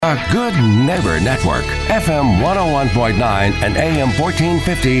The Good Neighbor Network, FM 101.9 and AM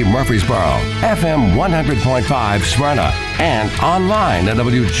 1450 Murfreesboro, FM 100.5 Smyrna, and online at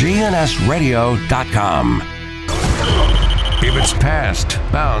WGNSradio.com. If it's passed,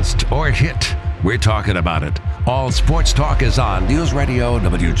 bounced, or hit, we're talking about it. All Sports Talk is on News Radio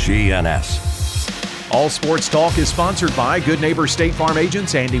WGNS. All Sports Talk is sponsored by Good Neighbor State Farm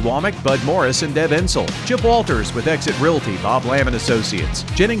agents Andy Womack, Bud Morris, and Deb Ensel. Chip Walters with Exit Realty, Bob Lamb and Associates.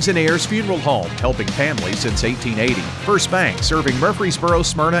 Jennings and Ayers Funeral Home, helping families since 1880. First Bank, serving Murfreesboro,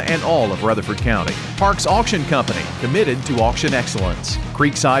 Smyrna, and all of Rutherford County. Parks Auction Company, committed to auction excellence.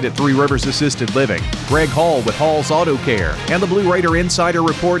 Creekside at Three Rivers Assisted Living. Greg Hall with Hall's Auto Care. And the Blue Raider Insider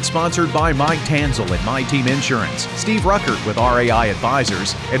Report sponsored by Mike Tanzel at My Team Insurance. Steve Ruckert with RAI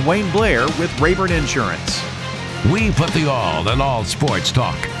Advisors. And Wayne Blair with Rayburn Insurance. We put the all in all sports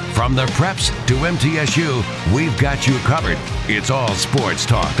talk. From the preps to MTSU, we've got you covered. It's All Sports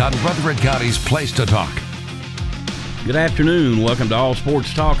Talk on Rutherford County's Place to Talk. Good afternoon. Welcome to All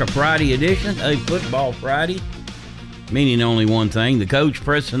Sports Talk, a Friday edition, a Football Friday, meaning only one thing. The coach,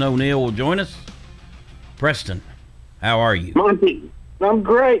 Preston O'Neill, will join us. Preston, how are you? Monty, I'm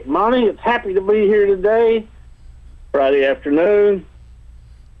great. Monty, it's happy to be here today, Friday afternoon.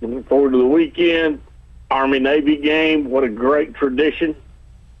 Looking forward to the weekend. Army-Navy game, what a great tradition.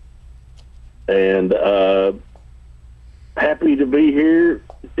 And happy to be here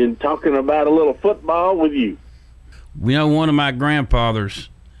and talking about a little football with you. You know, one of my grandfathers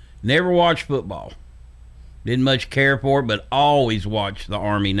never watched football. Didn't much care for it, but always watched the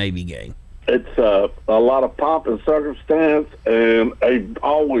Army-Navy game. It's a lot of pomp and circumstance and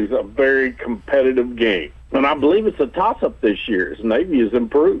always a very competitive game. And I believe it's a toss-up this year as Navy has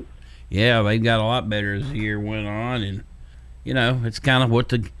improved. Yeah, they got a lot better as the year went on, and you know they're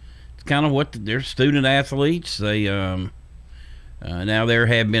student athletes. They now there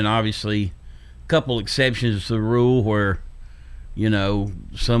have been obviously a couple exceptions to the rule where you know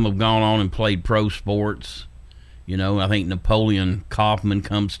some have gone on and played pro sports. You know, I think Napoleon Kaufman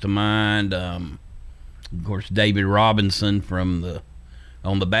comes to mind. Of course, David Robinson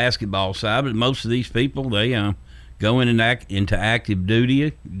on the basketball side, but most of these people they go into active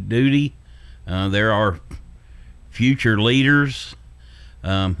duty. There are future leaders.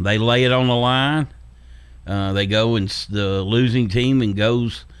 They lay it on the line. They go and the losing team and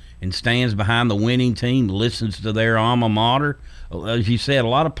goes and stands behind the winning team, listens to their alma mater. As you said, a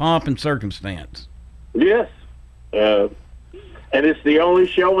lot of pomp and circumstance. Yes, and it's the only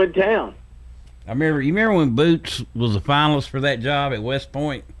show in town. You remember when Boots was a finalist for that job at West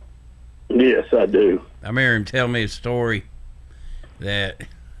Point? Yes, I do. I remember him telling me a story that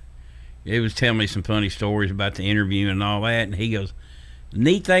he was telling me some funny stories about the interview and all that, and he goes, the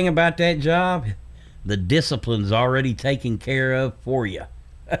neat thing about that job, the discipline's already taken care of for you.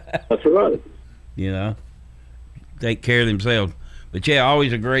 That's right. You know, take care of themselves. But yeah,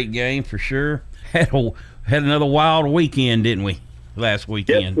 always a great game for sure. Had another wild weekend, didn't we, last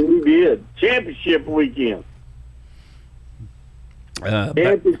weekend? Yes, we did. Championship weekend.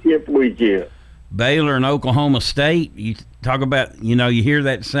 Championship weekend. Baylor and Oklahoma State. You talk about, you hear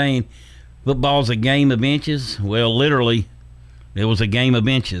that saying, football's a game of inches. Well, literally, it was a game of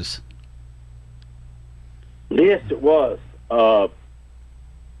inches. Yes, it was. I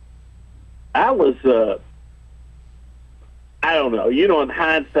don't know. In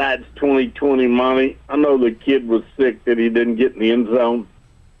hindsight, it's 20/20 money. I know the kid was sick that he didn't get in the end zone.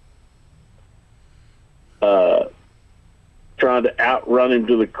 Trying to outrun him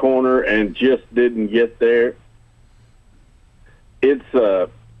to the corner and just didn't get there. It's a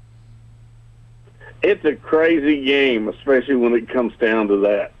crazy game, especially when it comes down to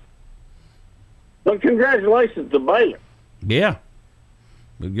that. But congratulations to Baylor. Yeah.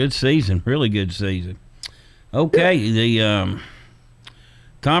 A good season. Really good season. Okay, the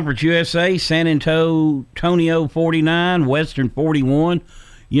Conference USA, San Antonio 49, Western 41.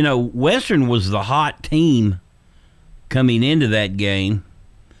 Western was the hot team coming into that game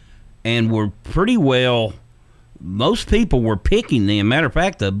and were pretty well, most people were picking them. Matter of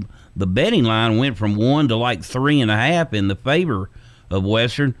fact, the betting line went from 1 to like 3.5 in the favor of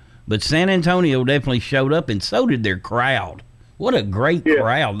Western, but San Antonio definitely showed up, and so did their crowd. What a great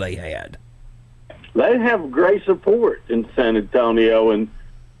crowd they had. They have great support in San Antonio, and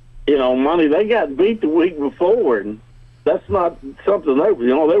Monty, they got beat the week before, and that's not something they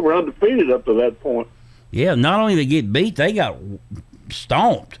were undefeated up to that point. Yeah, not only they get beat, they got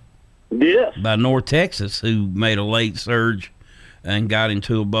stomped. Yes. By North Texas, who made a late surge and got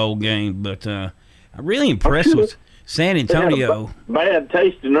into a bowl game. But I'm really impressed with San Antonio. They had a bad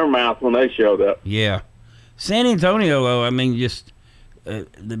taste in their mouth when they showed up. Yeah. San Antonio, though,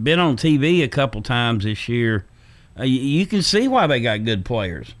 they've been on TV a couple times this year. You can see why they got good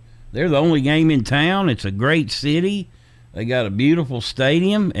players. They're the only game in town. It's a great city. They got a beautiful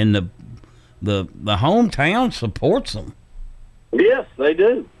stadium, and the hometown supports them. Yes, they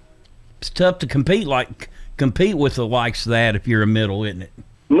do. It's tough to compete with the likes of that if you're a Middle, isn't it?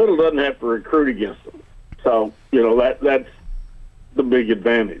 Middle doesn't have to recruit against them, so that's the big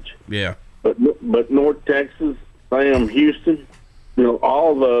advantage. Yeah. But North Texas, Sam Houston,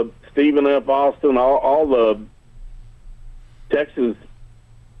 all the Stephen F. Austin, all the Texas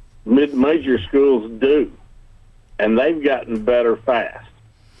mid-major schools do, and they've gotten better fast.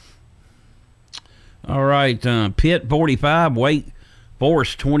 All right, Pitt 45, Wake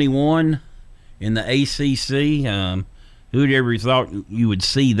Forest 21 in the ACC. Who'd ever thought you would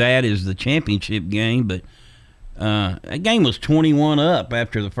see that as the championship game? But that game was 21 up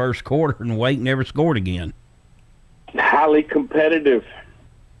after the first quarter, and Wake never scored again. Highly competitive.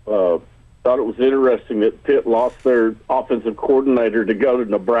 Thought it was interesting that Pitt lost their offensive coordinator to go to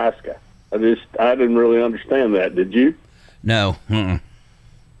Nebraska. I didn't really understand that. Did you? No.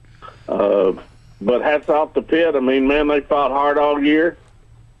 But hats off to Pitt. I mean, man, they fought hard all year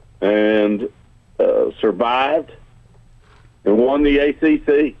and survived and won the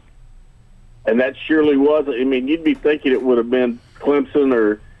ACC. And that surely wasn't. I mean, you'd be thinking it would have been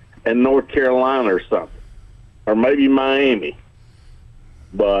Clemson and North Carolina or something, or maybe Miami.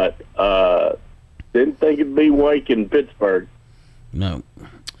 But didn't think it'd be Wake in Pittsburgh. No.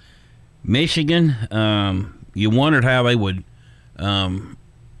 Michigan, you wondered how they would come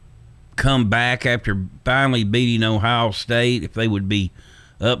back after finally beating Ohio State, if they would be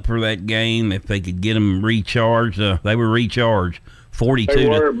up for that game, if they could get them recharged. They were recharged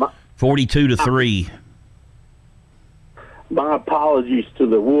 42 to 3. My apologies to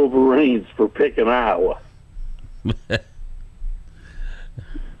the Wolverines for picking Iowa.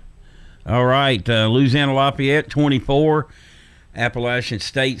 All right, Louisiana Lafayette 24, Appalachian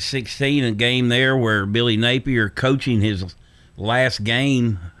State 16, a game there where Billy Napier coaching his last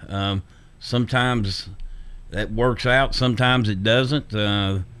game. Sometimes that works out, sometimes it doesn't.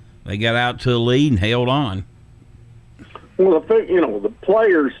 They got out to a lead and held on. Well, the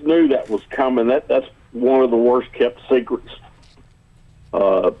players knew that was coming. That's one of the worst kept secrets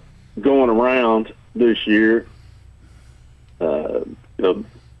going around this year.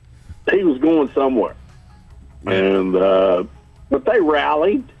 He was going somewhere, and but they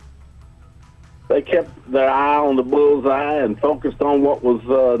rallied. They kept their eye on the bullseye and focused on what was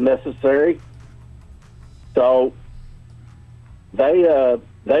necessary. So they've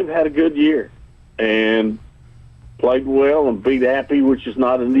had a good year and played well and beat Appy, which is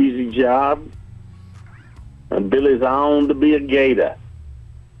not an easy job. And Billy's on to be a Gator.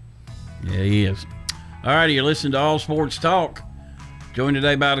 Yeah, he is. All right, you're listening to All Sports Talk. Joined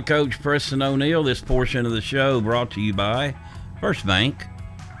today by the coach, Preston O'Neill. This portion of the show brought to you by First Bank,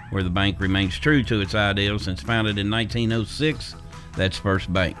 where the bank remains true to its ideals since founded in 1906. That's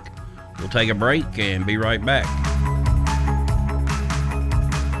First Bank. We'll take a break and be right back.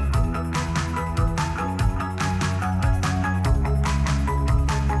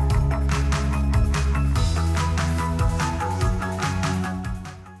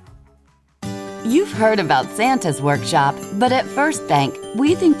 You've heard about Santa's Workshop, but at First Bank,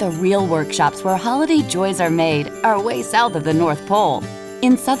 we think the real workshops where holiday joys are made are way south of the North Pole.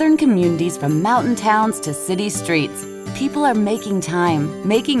 In southern communities from mountain towns to city streets, people are making time,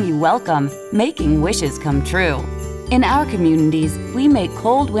 making you welcome, making wishes come true. In our communities, we make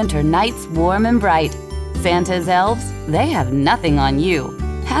cold winter nights warm and bright. Santa's elves, they have nothing on you.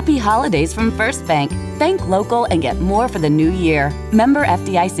 Happy holidays from First Bank. Bank local and get more for the new year. Member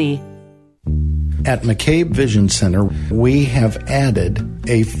FDIC. At McCabe Vision Center, we have added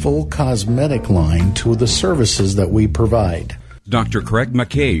a full cosmetic line to the services that we provide. Dr. Craig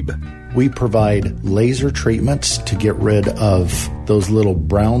McCabe. We provide laser treatments to get rid of those little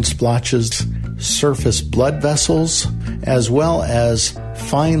brown splotches, surface blood vessels, as well as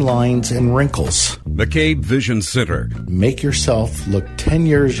fine lines and wrinkles. McCabe Vision Center. Make yourself look 10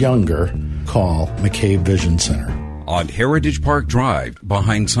 years younger. Call McCabe Vision Center. On Heritage Park Drive,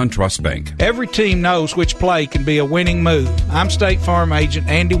 behind SunTrust Bank. Every team knows which play can be a winning move. I'm State Farm Agent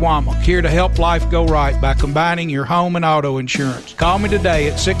Andy Womack, here to help life go right by combining your home and auto insurance. Call me today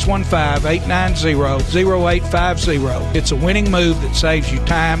at 615-890-0850. It's a winning move that saves you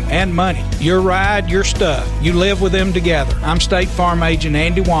time and money. Your ride, your stuff. You live with them together. I'm State Farm Agent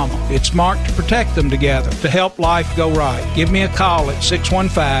Andy Womack. It's smart to protect them together, to help life go right. Give me a call at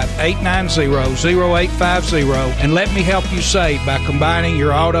 615-890-0850 and let me help you save by combining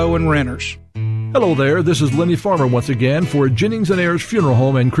your auto and renters. Hello there, this is Lenny Farmer once again for Jennings & Ayers Funeral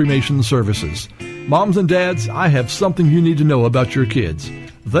Home and Cremation Services. Moms and dads, I have something you need to know about your kids.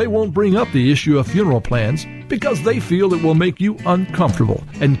 They won't bring up the issue of funeral plans because they feel it will make you uncomfortable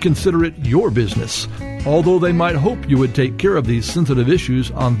and consider it your business. Although they might hope you would take care of these sensitive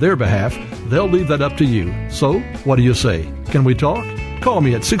issues on their behalf, they'll leave that up to you. So, what do you say? Can we talk? Call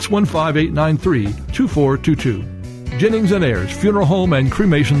me at 615-893-2422. Jennings & Ayers Funeral Home and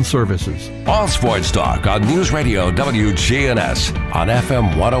Cremation Services. All Sports Talk on News Radio WGNS on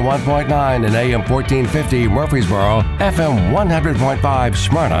FM 101.9 and AM 1450 Murfreesboro, FM 100.5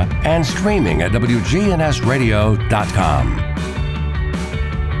 Smyrna, and streaming at WGNSradio.com.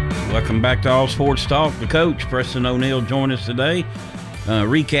 Welcome back to All Sports Talk. The coach, Preston O'Neill, joined us today,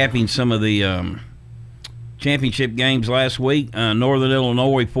 recapping some of the championship games last week. Northern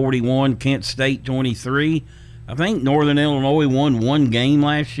Illinois 41, Kent State 23. I think Northern Illinois won one game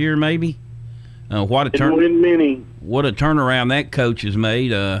last year, maybe. What a turnaround that coach has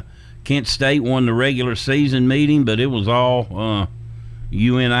made. Kent State won the regular season meeting, but it was all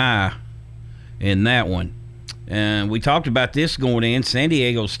UNI in that one. And we talked about this going in. San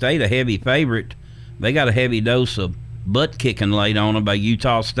Diego State, a heavy favorite. They got a heavy dose of butt kicking laid on them by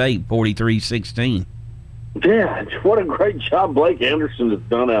Utah State, 43-16. Yeah, what a great job Blake Anderson has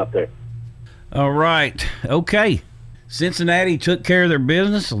done out there. All right. Okay. Cincinnati took care of their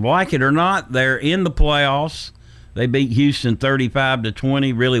business. Like it or not, they're in the playoffs. They beat Houston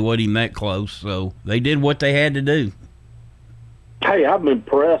 35-20. Really wasn't even that close. So they did what they had to do. Hey, I'm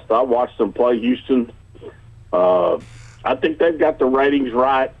impressed. I watched them play Houston. I think they've got the ratings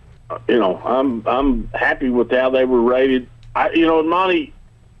right. I'm happy with how they were rated. Monty,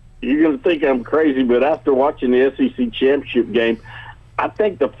 you're going to think I'm crazy, but after watching the SEC championship game, I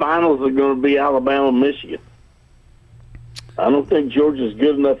think the finals are going to be Alabama-Michigan. I don't think Georgia's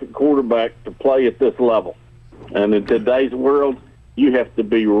good enough at quarterback to play at this level. And in today's world, you have to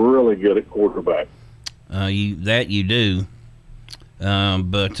be really good at quarterback. You do.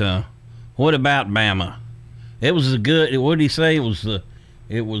 But what about Bama? It was what did he say? It was the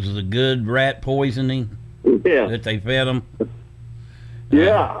good rat poisoning that they fed them.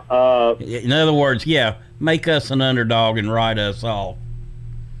 Yeah. In other words, make us an underdog and write us off.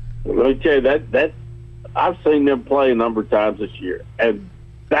 Let me tell you, that I've seen them play a number of times this year, and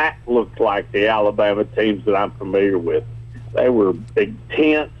that looked like the Alabama teams that I'm familiar with. They were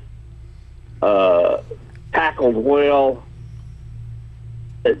intense, tackled well,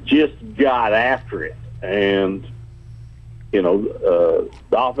 just got after it. And, the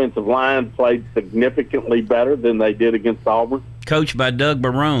offensive line played significantly better than they did against Auburn. Coached by Doug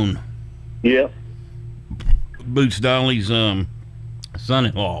Barone. Yes. Boots Donnelly's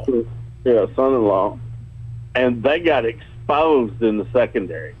son-in-law. Yeah, son-in-law. And they got exposed in the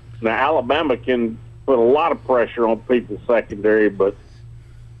secondary. Now, Alabama can put a lot of pressure on people's secondary, but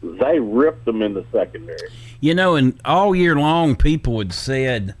they ripped them in the secondary. And all year long, people had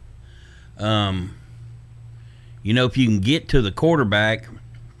said, if you can get to the quarterback,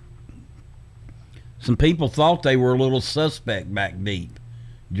 some people thought they were a little suspect back deep,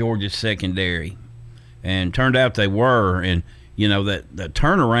 Georgia's secondary. And turned out they were. And, that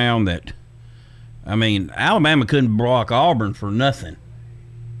turnaround Alabama couldn't block Auburn for nothing.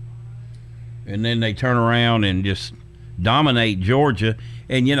 And then they turn around and just dominate Georgia.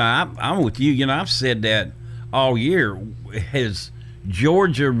 And, I'm with you. I've said that all year. Has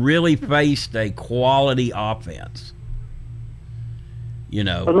Georgia really faced a quality offense?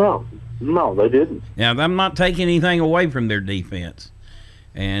 No, they didn't. Now, I'm not taking anything away from their defense.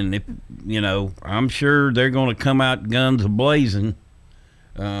 And, if I'm sure they're going to come out guns a-blazing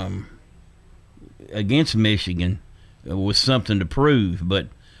against Michigan with something to prove. But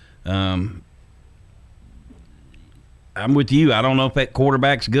I'm with you. I don't know if that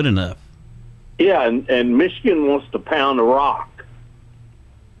quarterback's good enough. Yeah, and Michigan wants to pound the rock.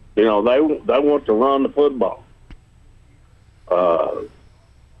 They want to run the football.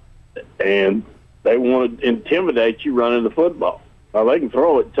 And they want to intimidate you running the football. Now, they can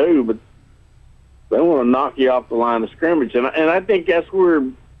throw it too, but they want to knock you off the line of scrimmage. And I think that's where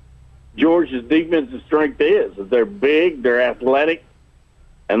Georgia's defensive strength is. They're big, they're athletic,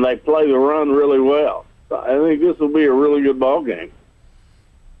 and they play the run really well. So I think this will be a really good ball game.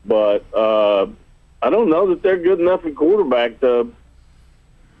 But I don't know that they're good enough at quarterback to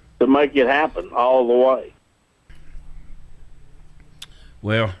make it happen all the way.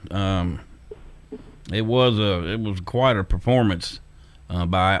 Well, it was quite a performance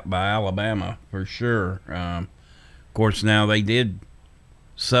by Alabama for sure. Of course, now they did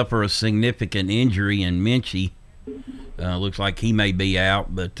suffer a significant injury in Minchie. Looks like he may be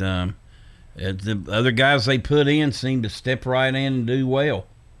out, but The other guys they put in seem to step right in and do well.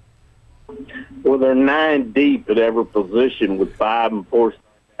 Well, they're 9 deep at every position with 5 and 4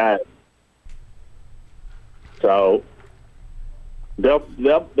 guys. So they'll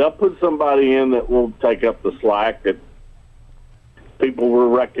put somebody in that will take up the slack that people will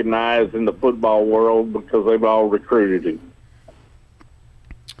recognize in the football world because they've all recruited him.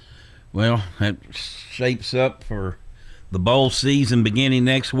 Well, that shapes up for the bowl season beginning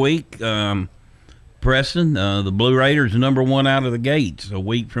next week. Preston, the Blue Raiders are number 1 out of the gates a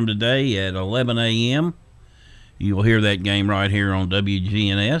week from today at 11 a.m. You'll hear that game right here on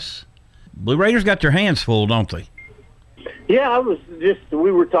WGNS. Blue Raiders got their hands full, don't they? Yeah,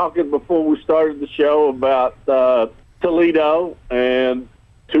 we were talking before we started the show about Toledo and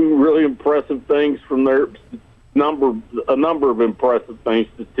 2 really impressive things from their a number of impressive things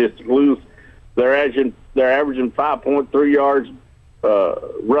statistically. They're averaging 5.3 yards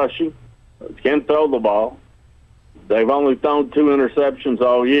rushing. Can throw the ball. They've only thrown 2 interceptions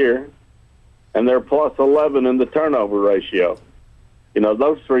all year, and they're plus 11 in the turnover ratio. You know,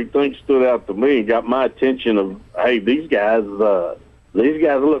 those 3 things stood out to me and got my attention of, hey, these guys look a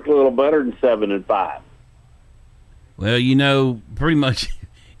little better than 7 and 5. Well, you know, pretty much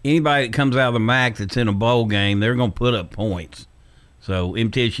anybody that comes out of the MAC that's in a bowl game, they're going to put up points. So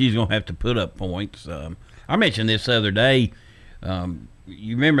MTSU's going to have to put up points. I mentioned this the other day.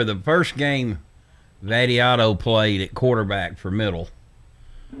 You remember the first game Vadiato played at quarterback for Middle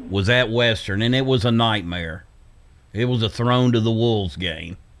was at Western, and it was a nightmare. It was a thrown to the wolves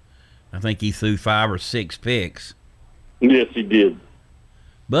game. I think he threw 5 or 6 picks. Yes, he did.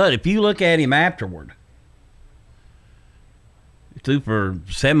 But if you look at him afterward, he threw for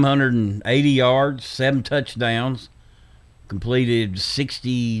 780 yards, 7 touchdowns, completed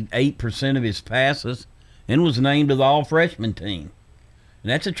 68% of his passes, and was named to the all-freshman team.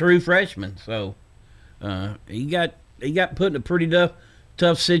 And that's a true freshman. So he got put in a pretty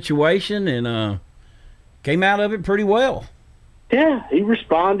tough situation and came out of it pretty well. Yeah, he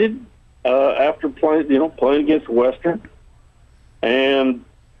responded after playing against Western, and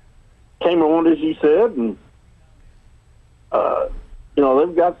came on, as you said, and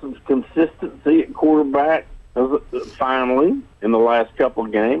they've got some consistency at quarterback finally in the last couple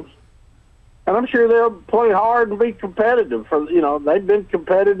of games. And I'm sure they'll play hard and be competitive. They've been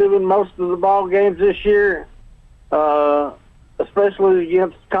competitive in most of the ball games this year, especially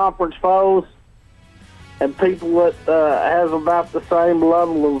against conference foes and people that has about the same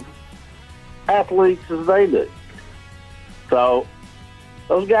level of athletes as they do. So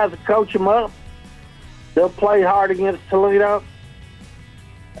those guys will coach them up. They'll play hard against Toledo,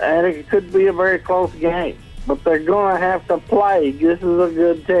 and it could be a very close game. But they're going to have to play. This is a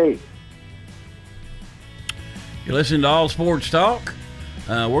good team. You're listening to All Sports Talk.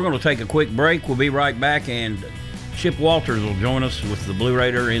 We're going to take a quick break. We'll be right back, and Chip Walters will join us with the Blue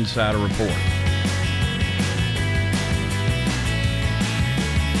Raider Insider Report.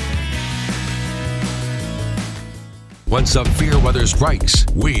 When severe weather strikes,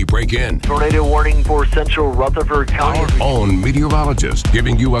 we break in. Tornado warning for central Rutherford County. Our own meteorologist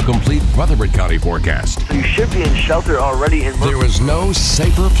giving you a complete Rutherford County forecast. So you should be in shelter already. There is no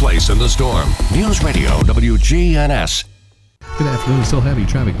safer place in the storm. News Radio WGNS. Good afternoon. Still heavy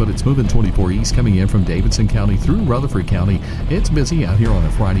traffic, but it's moving 24 east coming in from Davidson County through Rutherford County. It's busy out here on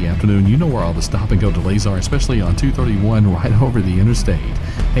a Friday afternoon. You know where all the stop-and-go delays are, especially on 231 right over the interstate.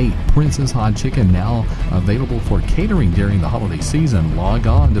 Hey, Prince's Hot Chicken now available for catering during the holiday season. Log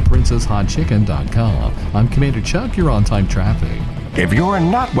on to princesshotchicken.com. I'm Commander Chuck. You're on-time traffic. If you're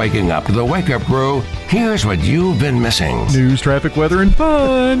not waking up to the wake-up crew, here's what you've been missing. News, traffic, weather, and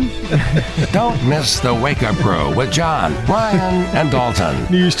fun. Don't miss the wake-up crew with John, Ryan, and Dalton.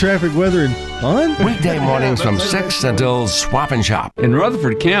 News, traffic, weather, and fun? Weekday mornings from 6 until Swap and Shop. In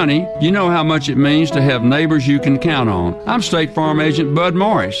Rutherford County, you know how much it means to have neighbors you can count on. I'm State Farm Agent Bud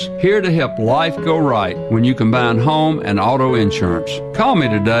Morris, here to help life go right when you combine home and auto insurance. Call me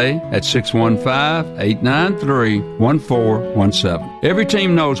today at 615-893-1417. Every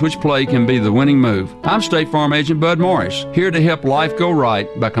team knows which play can be the winning move. I'm State Farm Agent Bud Morris, here to help life go right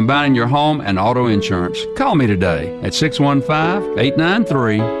by combining your home and auto insurance. Call me today at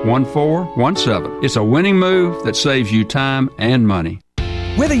 615-893-1417. It's a winning move that saves you time and money.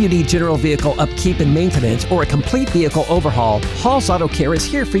 Whether you need general vehicle upkeep and maintenance or a complete vehicle overhaul, Hall's Auto Care is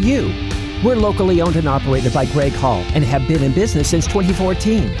here for you. We're locally owned and operated by Greg Hall and have been in business since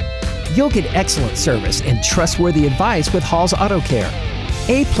 2014. You'll get excellent service and trustworthy advice with Hall's Auto Care.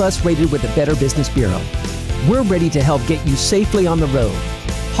 A+ rated with the Better Business Bureau. We're ready to help get you safely on the road.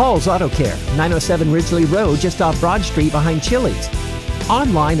 Hall's Auto Care, 907 Ridgely Road, just off Broad Street behind Chili's.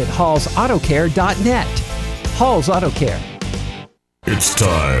 online at hallsautocare.net. Hall's Auto Care. It's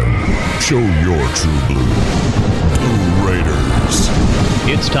time. Show your true blue. Blue Raiders.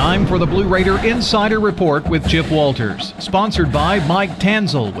 It's time for the Blue Raider Insider Report with Chip Walters, sponsored by Mike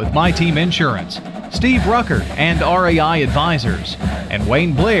Tanzel with My Team Insurance, Steve Rucker and RAI Advisors, and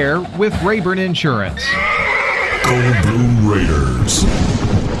Wayne Blair with Rayburn Insurance. Go Blue Raiders.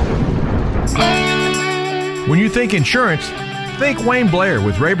 When you think insurance, think Wayne Blair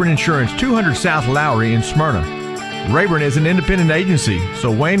with Rayburn Insurance, 200 South Lowry in Smyrna. Rayburn is an independent agency,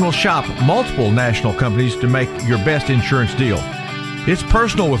 so Wayne will shop multiple national companies to make your best insurance deal. It's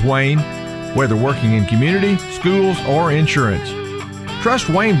personal with Wayne, whether working in community, schools, or insurance. Trust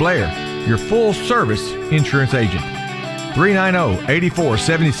Wayne Blair, your full-service insurance agent.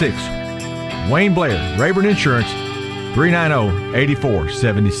 390-8476. Wayne Blair, Rayburn Insurance,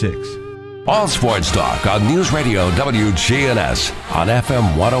 390-8476. All Sports Talk on News Radio WGNS on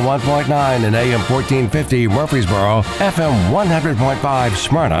FM 101.9 and AM 1450 Murfreesboro, FM 100.5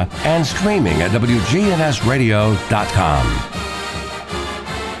 Smyrna, and streaming at WGNSradio.com.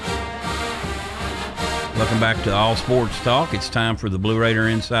 Welcome back to All Sports Talk. It's time for the Blue Raider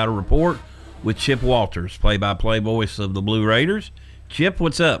Insider Report with Chip Walters, play-by-play voice of the Blue Raiders. Chip,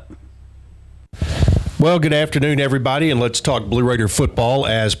 what's up? Well, good afternoon, everybody, and let's talk Blue Raider football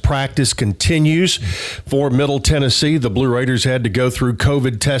as practice continues for Middle Tennessee. The Blue Raiders had to go through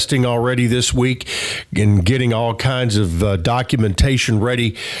COVID testing already this week and getting all kinds of documentation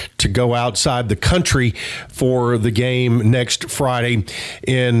ready to go outside the country for the game next Friday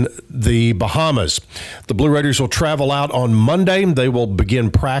in the Bahamas. The Blue Raiders will travel out on Monday. They will begin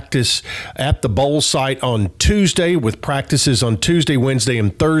practice at the bowl site on Tuesday with practices on Tuesday, Wednesday,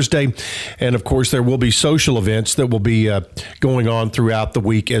 and Thursday. And, of course, there will be social events that will be going on throughout the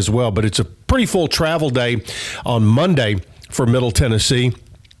week as well. But it's a pretty full travel day on Monday for Middle Tennessee.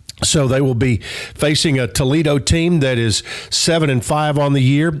 So they will be facing a Toledo team that is 7-5 on the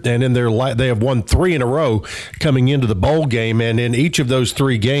year, and in they have won 3 in a row coming into the bowl game. And in each of those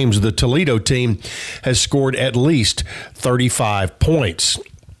 3 games, the Toledo team has scored at least 35 points.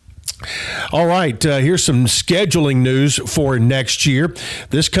 All right, here's some scheduling news for next year.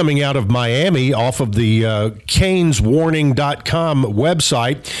 This coming out of Miami off of the CanesWarning.com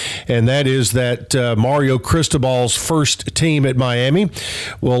website, and that is that Mario Cristobal's first team at Miami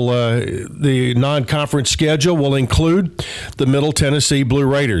will the non-conference schedule will include the Middle Tennessee Blue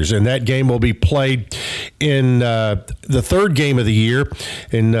Raiders, and that game will be played in the third game of the year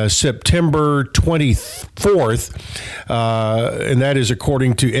in September 24th, and that is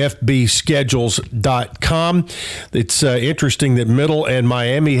according to FBschedules.com. It's interesting that Middle and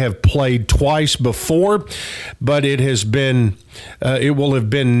Miami have played twice before, but it will have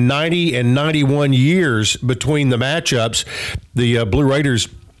been 90 and 91 years between the matchups. The Blue Raiders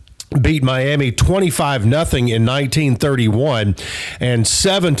beat Miami 25-0 in 1931 and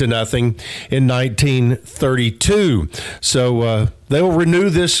 7-0 in 1932. So they will renew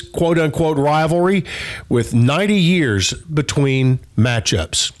this quote-unquote rivalry with 90 years between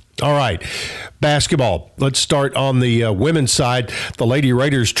matchups. All right, basketball. Let's start on the women's side. The Lady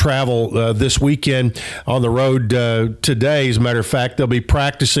Raiders travel this weekend on the road today. As a matter of fact, they'll be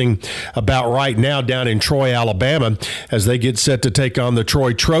practicing about right now down in Troy, Alabama, as they get set to take on the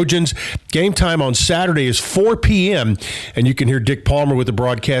Troy Trojans. Game time on Saturday is 4 p.m., and you can hear Dick Palmer with the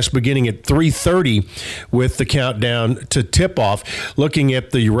broadcast beginning at 3:30 with the countdown to tip-off. Looking at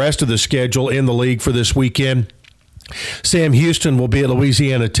the rest of the schedule in the league for this weekend, Sam Houston will be at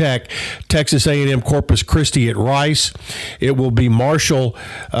Louisiana Tech, Texas A&M Corpus Christi at Rice. It will be Marshall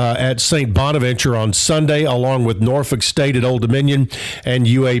at St. Bonaventure on Sunday, along with Norfolk State at Old Dominion and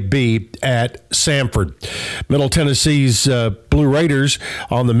UAB at Samford. Middle Tennessee's Blue Raiders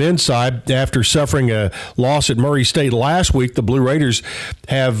on the men's side, after suffering a loss at Murray State last week, the Blue Raiders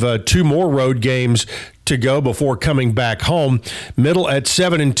have 2 more road games to go before coming back home. Middle at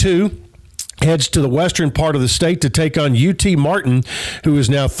 7-2. Heads to the western part of the state to take on UT Martin, who is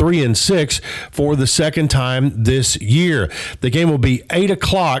now 3-6 for the second time this year. The game will be 8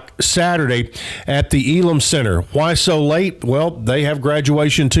 o'clock Saturday at the Elam Center. Why so late? Well, they have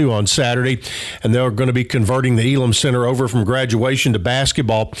graduation too on Saturday, and they're going to be converting the Elam Center over from graduation to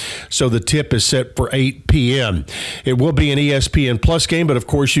basketball, so the tip is set for 8 p.m. It will be an ESPN Plus game, but of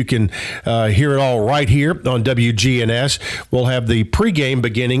course you can hear it all right here on WGNS. We'll have the pregame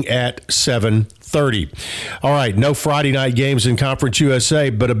beginning at 7:30. All right, no Friday night games in Conference USA,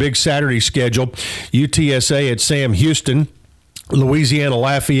 but a big Saturday schedule. UTSA at Sam Houston. Louisiana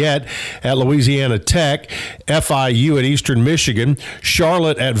Lafayette at Louisiana Tech, FIU at Eastern Michigan,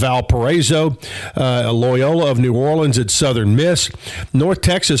 Charlotte at Valparaiso, Loyola of New Orleans at Southern Miss. North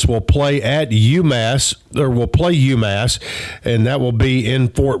Texas will play at UMass, and that will be in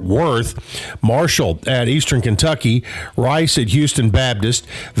Fort Worth. Marshall at Eastern Kentucky, Rice at Houston Baptist,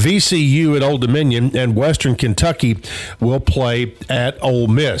 VCU at Old Dominion, and Western Kentucky will play at Ole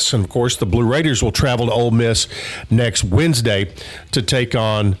Miss. And, of course, the Blue Raiders will travel to Ole Miss next Wednesday to take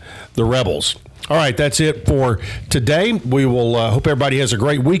on the Rebels. All right, that's it for today. We will hope everybody has a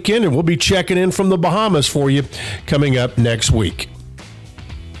great weekend, and we'll be checking in from the Bahamas for you coming up next week.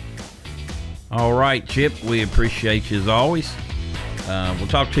 All right, Chip, we appreciate you as always. We'll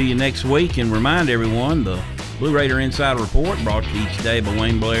talk to you next week, and remind everyone the Blue Raider Insider Report brought to you each day by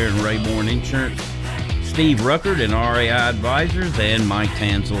Wayne Blair and Rayborn Insurance, Steve Ruckert and RAI Advisors, and Mike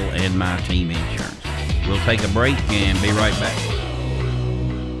Tansel and My Team Insurance. We'll take a break and be right back.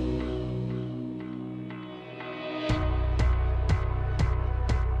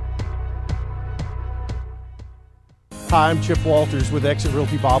 Hi, I'm Chip Walters with Exit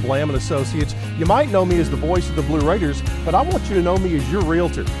Realty Bob Lamb & Associates. You might know me as the voice of the Blue Raiders, but I want you to know me as your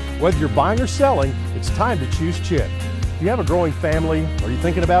realtor. Whether you're buying or selling, it's time to choose Chip. Do you have a growing family? Are you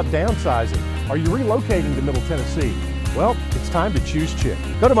thinking about downsizing? Are you relocating to Middle Tennessee? Well, it's time to choose Chip.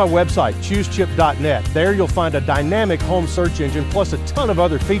 Go to my website, choosechip.net. There you'll find a dynamic home search engine plus a ton of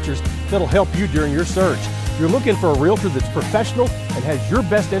other features that'll help you during your search. If you're looking for a realtor that's professional and has your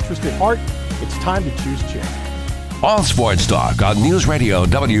best interest at heart, it's time to choose Chip. All Sports Talk on News Radio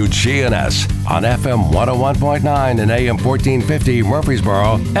WGNS on FM 101.9 and AM 1450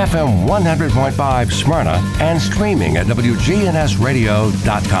 Murfreesboro, FM 100.5 Smyrna, and streaming at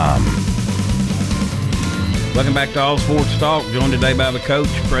WGNSradio.com. Welcome back to All Sports Talk, joined today by the coach,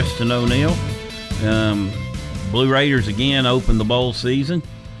 Preston O'Neill. Blue Raiders again open the bowl season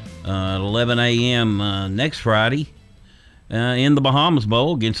at 11 a.m. Next Friday in the Bahamas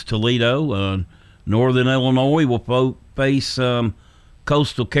Bowl against Toledo. Northern Illinois will face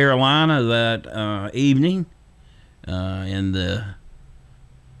Coastal Carolina that evening in the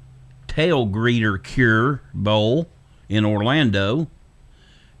Tail Greeter Cure Bowl in Orlando.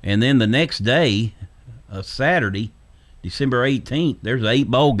 And then the next day, Saturday, December 18th, there's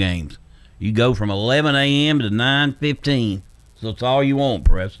 8 bowl games. You go from 11 a.m. to 9:15. So it's all you want,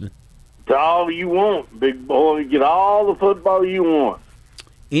 Preston. It's all you want, big boy. You get all the football you want.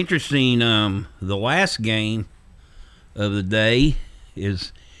 Interesting, the last game of the day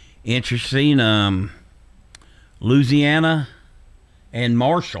is interesting. Louisiana and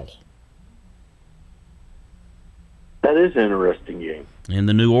Marshall. That is an interesting game. In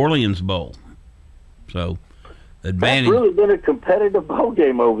the New Orleans Bowl. So, advantage. That's really been a competitive bowl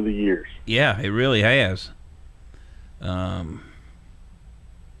game over the years. Yeah, it really has.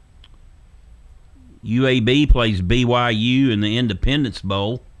 UAB plays BYU in the Independence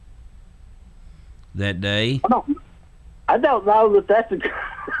Bowl that day. I don't know that that's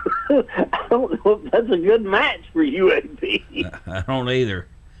I don't know if that's a good match for UAB. I don't either.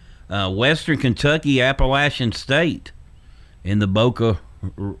 Western Kentucky, Appalachian State in the the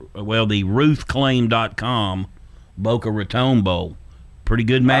RuthClaim.com Boca Raton Bowl. Pretty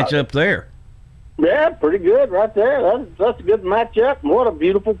good matchup there. Yeah, pretty good right there. That's a good matchup. What a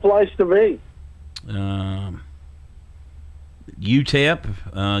beautiful place to be.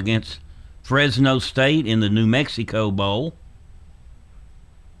 UTEP against Fresno State in the New Mexico Bowl.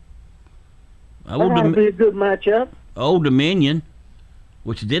 That'd be a good matchup. Old Dominion,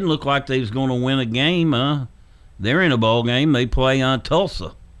 which didn't look like they was going to win a game. They're in a bowl game. They play on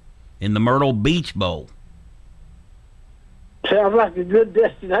Tulsa in the Myrtle Beach Bowl. Sounds like a good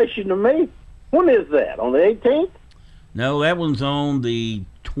destination to me. When is that? On the 18th? No, that one's on the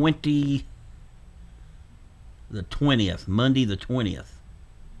 20th, Monday the 20th.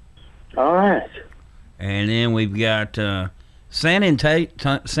 All right. And then we've got San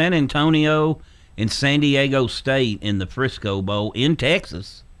Antonio and San Diego State in the Frisco Bowl in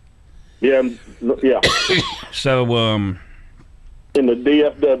Texas. Yeah. So, in the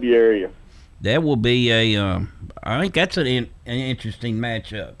DFW area. That will be I think that's an interesting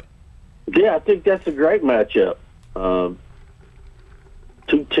matchup. Yeah, I think that's a great matchup.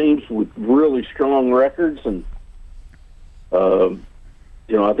 Two teams with really strong records, and I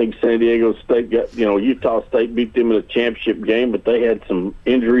think San Diego State got, Utah State beat them in a championship game, but they had some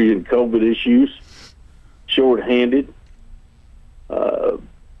injury and COVID issues, shorthanded,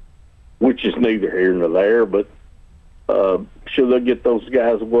 which is neither here nor there, but sure they'll get those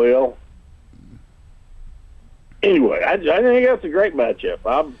guys well. Anyway, I think that's a great matchup.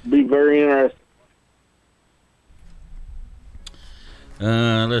 I'll be very interested.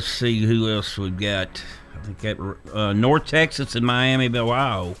 Let's see who else we've got. I think that North Texas and Miami,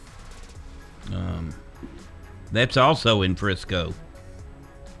 Ohio. That's also in Frisco.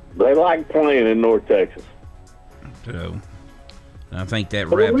 They like playing in North Texas. So I think that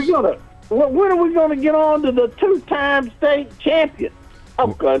But wraps. when are we gonna get on to the 2-time state champion,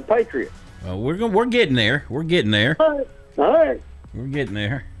 Oakland Patriots? We're getting there. We're getting there. All right. We're getting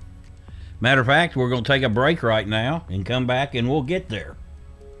there. Matter of fact, we're going to take a break right now and come back, and we'll get there.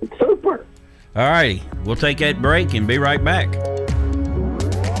 Super. All righty. We'll take that break and be right back.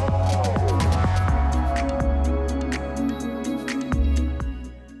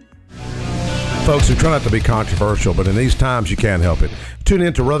 Folks, we try not to be controversial, but in these times you can't help it. Tune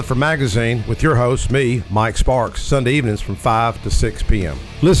in to Rutherford Magazine with your host, me, Mike Sparks, Sunday evenings from 5 to 6 p.m.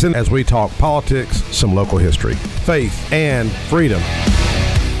 Listen as we talk politics, some local history, faith, and freedom.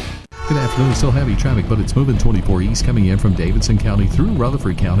 Good afternoon. Still heavy traffic, but it's moving 24 east coming in from Davidson County through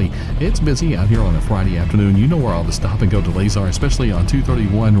Rutherford County. It's busy out here on a Friday afternoon. You know where all the stop and go delays are, especially on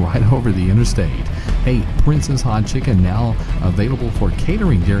 231 right over the interstate. Hey, Princess Hot Chicken now available for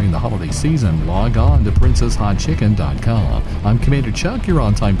catering during the holiday season. Log on to princesshotchicken.com. I'm Commander Chuck. You're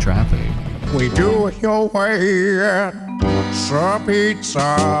on time traffic. We do it your way at Sir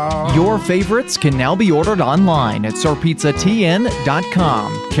Pizza. Your favorites can now be ordered online at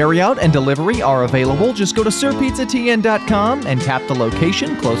sirpizzatn.com. Carryout and delivery are available. Just go to sirpizzatn.com and tap the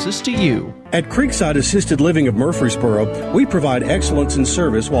location closest to you. At Creekside Assisted Living of Murfreesboro, we provide excellence in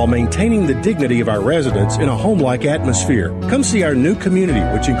service while maintaining the dignity of our residents in a home-like atmosphere. Come see our new community,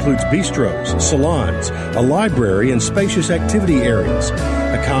 which includes bistros, salons, a library, and spacious activity areas.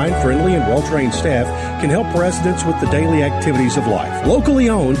 A kind, friendly, and well-trained staff can help residents with the daily activities of life. Locally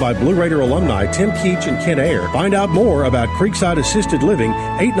owned by Blue Raider alumni Tim Keach and Kent Ayer. Find out more about Creekside Assisted Living,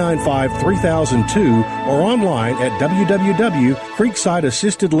 895-3002, or online at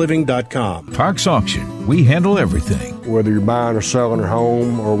www.creeksideassistedliving.com. Parks Auction. We handle everything. Whether you're buying or selling a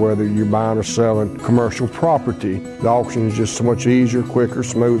home or whether you're buying or selling commercial property, the auction is just so much easier, quicker,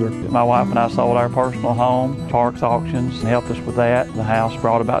 smoother. My wife and I sold our personal home. Parks Auctions helped us with that. The house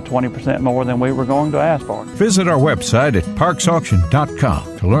brought about 20% more than we were going to ask for. Visit our website at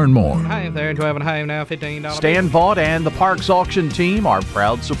parksauction.com to learn more. Hey, if they're into having a home now, $15. Stan Vaught and the Parks Auction team are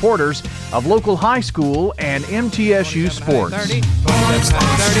proud supporters of local high school and MTSU sports.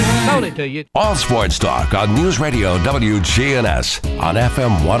 Sold it to you. All sports talk on News Radio WGNS on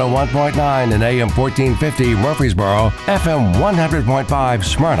FM 101.9 and AM 1450 Murfreesboro, FM 100.5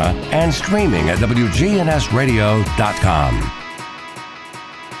 Smyrna, and streaming at WGNSradio.com.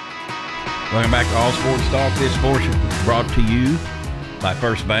 Welcome back to All Sports Talk. This portion brought to you by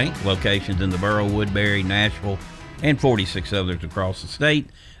First Bank, locations in the borough, Woodbury, Nashville, and 46 others across the state.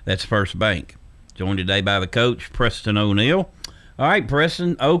 That's First Bank. Joined today by the coach, Preston O'Neill. All right,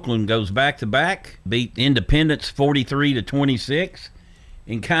 Preston, Oakland goes back-to-back, beat Independence 43-26.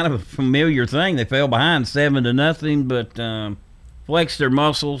 And kind of a familiar thing, they fell behind 7-0, but flexed their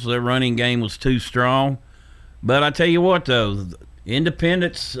muscles. Their running game was too strong. But I tell you what, though,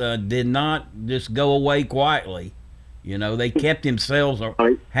 Independence did not just go away quietly. You know, they kept themselves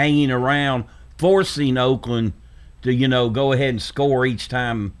hanging around, forcing Oakland to, go ahead and score each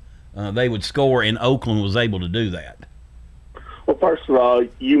time they would score, and Oakland was able to do that. Well, first of all,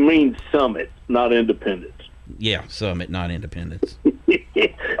 you mean Summit, not Independence. Yeah, Summit, not Independence.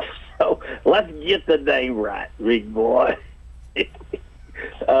 So let's get the name right, big boy.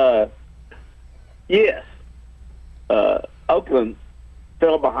 Yes. Oakland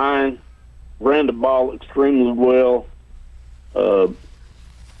fell behind, ran the ball extremely well,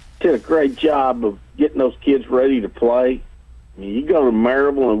 did a great job of getting those kids ready to play. I mean, you go to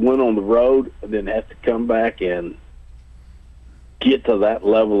Maryville and win on the road and then have to come back and get to that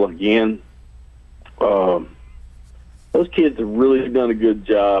level again. Those kids have really done a good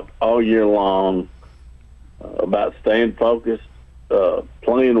job all year long about staying focused,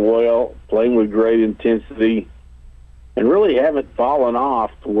 playing well, playing with great intensity, and really haven't fallen off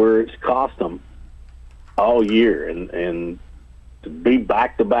to where it's cost them all year. And to be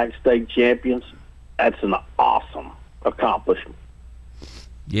back-to-back state champions, that's an awesome accomplishment.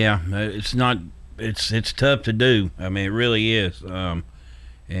 Yeah, it's not. It's tough to do. I mean, it really is.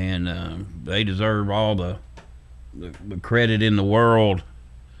 And they deserve all the credit in the world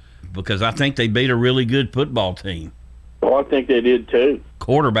because I think they beat a really good football team. Well, I think they did too.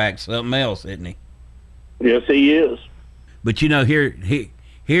 Quarterback's something else, isn't he? Yes, he is. But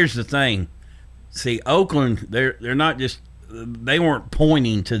here's the thing. See, Oakland, they're not just. They weren't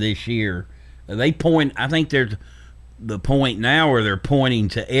pointing to this year. They point. I think they're the point now where they're pointing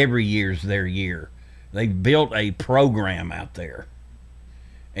to every year's their year. They've built a program out there.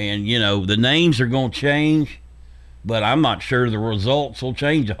 And, the names are going to change, but I'm not sure the results will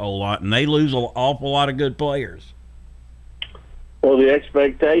change a whole lot, and they lose an awful lot of good players. Well, the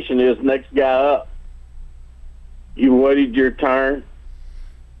expectation is next guy up. You waited your turn.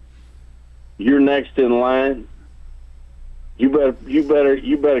 You're next in line. You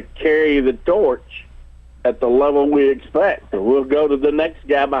better carry the torch at the level we expect, and we'll go to the next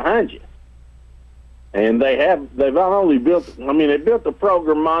guy behind you. And they've not only built the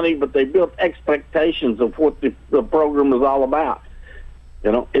program, Monty, but they built expectations of what the program is all about.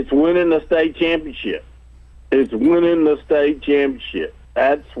 It's winning the state championship. It's winning the state championship.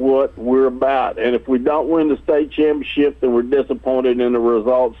 That's what we're about. And if we don't win the state championship, then we're disappointed in the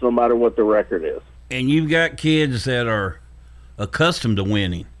results, no matter what the record is. And you've got kids that are accustomed to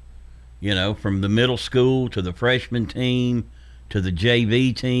winning, from the middle school to the freshman team to the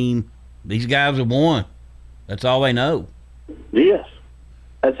JV team. These guys have won. That's all they know. Yes,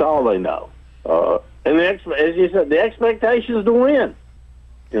 that's all they know. And as you said, the expectation is to win.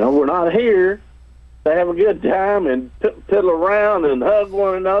 We're not here to have a good time and piddle around and hug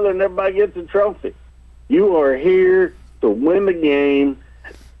one another and everybody gets a trophy. You are here to win the game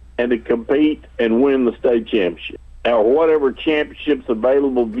and to compete and win the state championship, or whatever championship's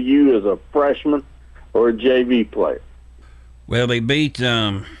available to you as a freshman or a JV player. Well, they beat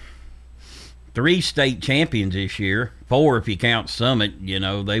 3 state champions this year, 4 if you count Summit.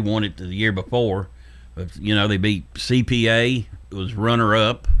 They won it the year before. But, they beat CPA, it was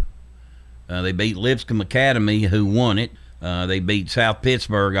runner-up. They beat Lipscomb Academy, who won it. They beat South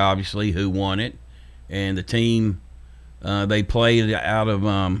Pittsburgh, obviously, who won it. And the team they played out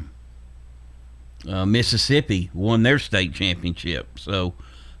of Mississippi won their state championship. So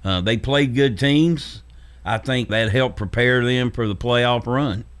they played good teams. I think that helped prepare them for the playoff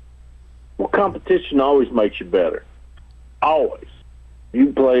run. Well, competition always makes you better. Always.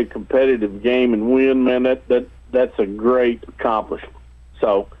 You play a competitive game and win, man, that's a great accomplishment.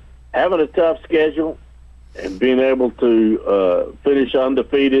 So having a tough schedule and being able to finish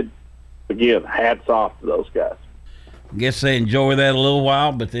undefeated, again, hats off to those guys. I guess they enjoy that a little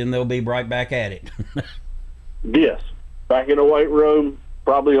while, but then they'll be right back at it. Yes. Back in the weight room,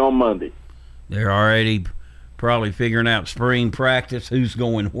 probably on Monday. They're already probably figuring out spring practice, who's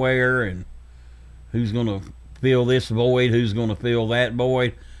going where and who's going to fill this void, who's going to fill that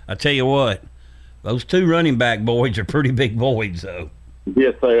void. I tell you what, those 2 running back voids are pretty big voids, though.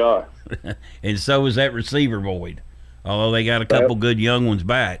 Yes, they are. And so is that receiver void, although they got a couple good young ones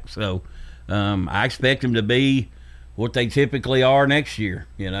back. So I expect them to be what they typically are next year,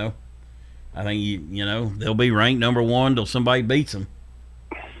 I think, they'll be ranked number 1 till somebody beats them.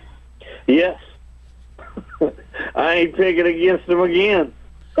 Yes. I ain't picking against them again.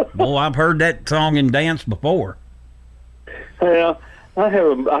 Well, I've heard that song and dance before. Yeah, I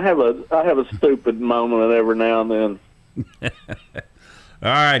have a stupid moment every now and then.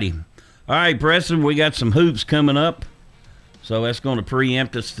 All righty. All right, Preston, we got some hoops coming up, so that's going to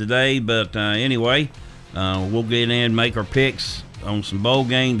preempt us today. But anyway, we'll get in and make our picks on some bowl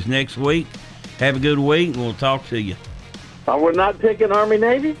games next week. Have a good week, and we'll talk to you. We're not picking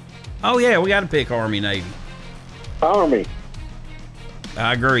Army-Navy? Oh, yeah, we got to pick Army-Navy. Army.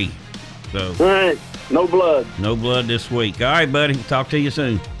 I agree. So, all right, no blood. No blood this week. All right, buddy, talk to you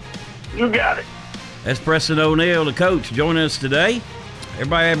soon. You got it. That's Preston O'Neill, the coach, joining us today.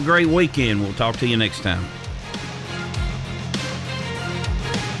 Everybody have a great weekend. We'll talk to you next time.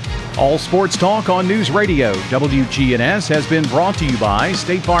 All Sports Talk on News Radio WGNS has been brought to you by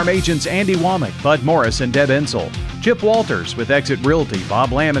State Farm agents Andy Womack, Bud Morris, and Deb Ensel. Chip Walters with Exit Realty,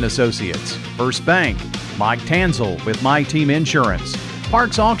 Bob Lamb and Associates. First Bank, Mike Tanzel with My Team Insurance.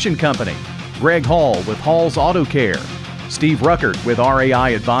 Parks Auction Company, Greg Hall with Hall's Auto Care. Steve Ruckert with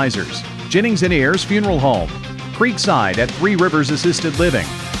RAI Advisors. Jennings and Ayers Funeral Home. Creekside at 3 Rivers Assisted Living.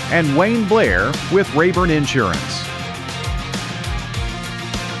 And Wayne Blair with Rayburn Insurance.